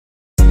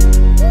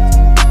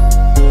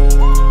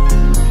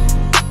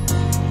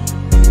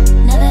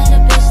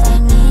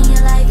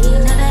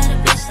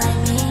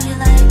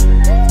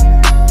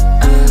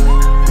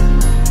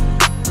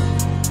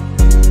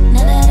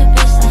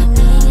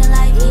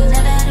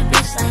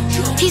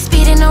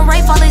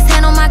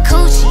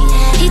coochie.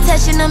 He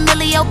touching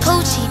Emilio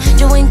Pucci,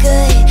 doing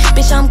good,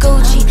 bitch I'm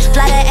Gucci.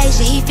 Fly to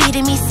Asia, he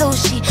feeding me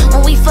sushi.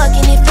 When we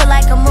fucking, it feel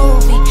like a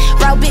movie.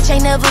 Raw bitch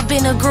ain't never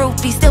been a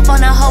groupie. Still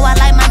on a hoe, I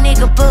like my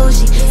nigga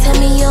bougie. Tell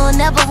me you'll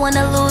never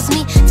wanna lose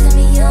me. Tell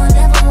me you'll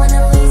never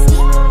wanna lose me.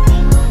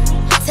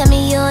 Tell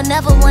me you'll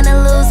never wanna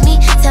lose me.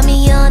 Tell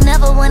me you'll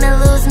never wanna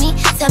lose me.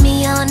 Tell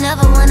me you'll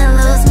never wanna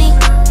lose me.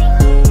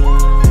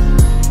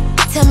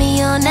 Tell me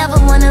you'll never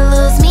wanna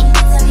lose me.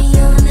 Tell me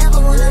you'll never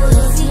wanna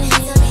lose me.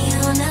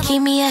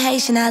 Keep me a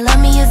Haitian, I love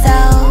me a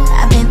Zoe.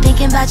 I've been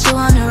thinking about you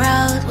on the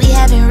road. We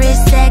having rich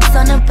sex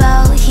on the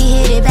boat. He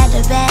hit it back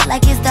to back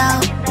like it's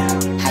dope.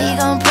 How you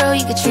gon' prove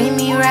you could treat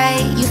me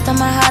right? You stole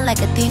my heart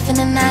like a thief in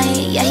the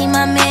night. Yeah, he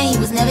my man, he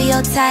was never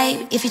your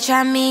type. If you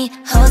try me,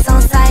 hoes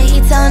on sight. He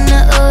totin'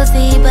 the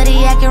Uzi, but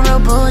he acting real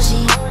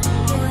bougie.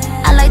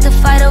 I like to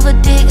fight over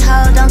dick,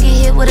 hoe, don't get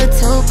hit with a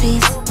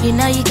two-piece. You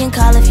know you can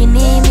call if you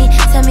need me.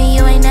 Tell me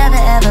you ain't never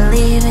ever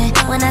leaving.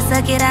 When I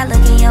suck it, I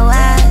look in your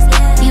eyes.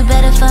 You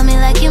better fuck me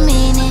like you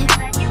mean it.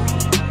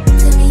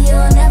 Tell me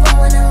you'll never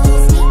wanna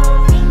lose me.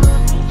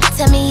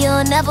 Tell me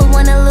you'll never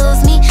wanna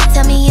lose me.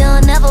 Tell me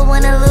you'll never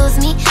wanna lose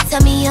me.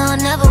 Tell me you'll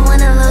never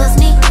wanna lose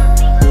me.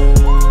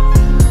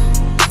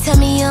 Tell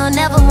me you'll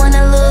never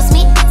wanna lose me.